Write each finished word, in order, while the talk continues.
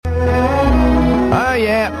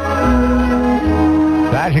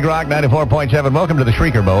Classic Rock 94.7. Welcome to the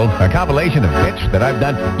Shrieker Bowl, a compilation of bits that I've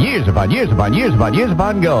done years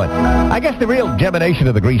upon going. I guess the real gemination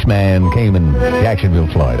of the Greasman came in Jacksonville,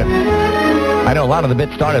 Florida. I know a lot of the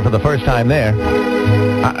bits started for the first time there.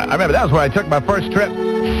 I remember that was where I took my first trip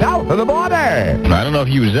south of the border. I don't know if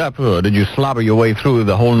you was up or did you slobber your way through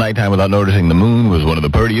the whole nighttime without noticing the moon was one of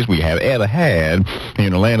the prettiest we have ever had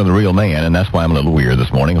in the land of the real man, and that's why I'm a little weird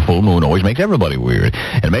this morning. A full moon always makes everybody weird.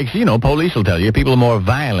 It makes, police will tell you people are more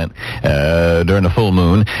violent during a full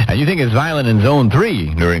moon, and you think it's violent in Zone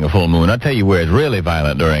 3 during a full moon. I'll tell you where it's really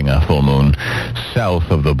violent during a full moon.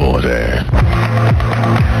 South of the border.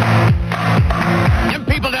 Them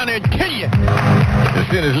people down there kill you. As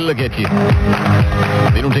soon as they look at you,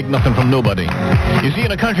 they don't take nothing from nobody. You see,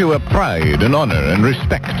 in a country where pride and honor and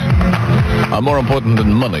respect are more important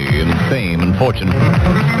than money and fame and fortune,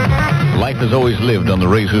 life has always lived on the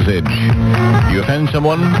razor's edge. You offend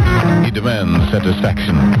someone, he demands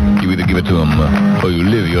satisfaction. You either give it to him or you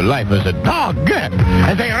live your life as a dog,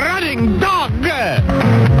 as a running dog.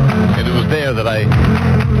 And it was there that I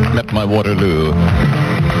met my Waterloo.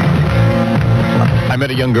 I met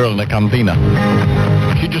a young girl in a cantina.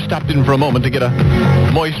 She just stopped in for a moment to get a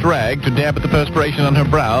moist rag to dab at the perspiration on her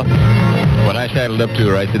brow. When I sidled up to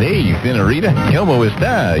her, I said, "Hey, senorita, ¿cómo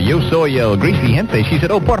está? Yo soy el greasy gente." She said,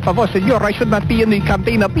 "Oh, por favor, senor, I should not be in the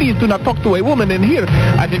cantina. Please do not talk to a woman in here."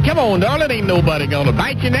 I said, "Come on, darling, ain't nobody gonna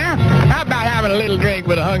bite you now. How about having a little drink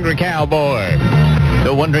with a hungry cowboy?"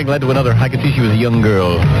 So one drink led to another. I could see she was a young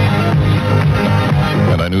girl.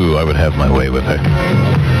 And I knew I would have my way with her.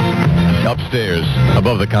 Upstairs,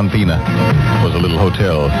 above the cantina, was a little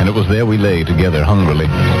hotel, and it was there we lay together hungrily.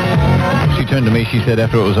 She turned to me, she said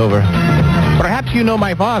after it was over, "Perhaps you know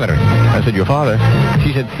my father." I said, "Your father?"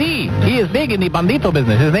 She said, "See, he is big in the bandito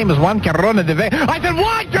business. His name is Juan Carrona de Vega." I said,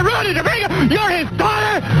 "Juan Carrona de Vega? You're his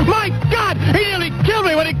daughter? My God, he nearly killed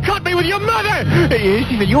me when he caught me with your mother."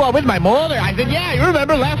 She said, "You are with my mother?" I said, "Yeah, you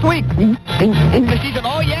remember last week." She said,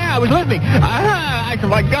 "Oh, yeah, I was listening." I said,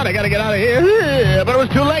 "My God, I got to get out of here." But it was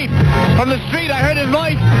too late. From the street, I heard his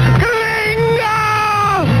voice. Gringo!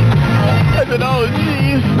 I said, "Oh,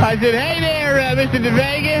 jeez." I said, "Hey there, Mr. De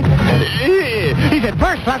Vega." He said,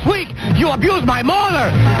 "First, last week, you abused my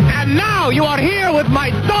mother, and now you are here with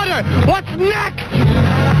my daughter. What's next?"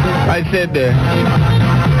 I said,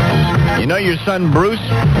 "You know your son, Bruce?"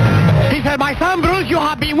 He said, "My son, Bruce? You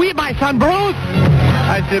have been with my son, Bruce?"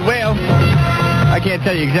 I said, "Well, I can't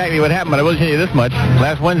tell you exactly what happened, but I will tell you this much.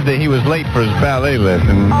 Last Wednesday, he was late for his ballet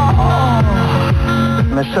lesson."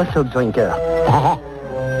 I'm a social drinker.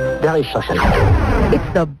 Very social.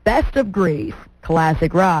 It's the best of Grease.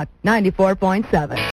 Classic Rock 94.7.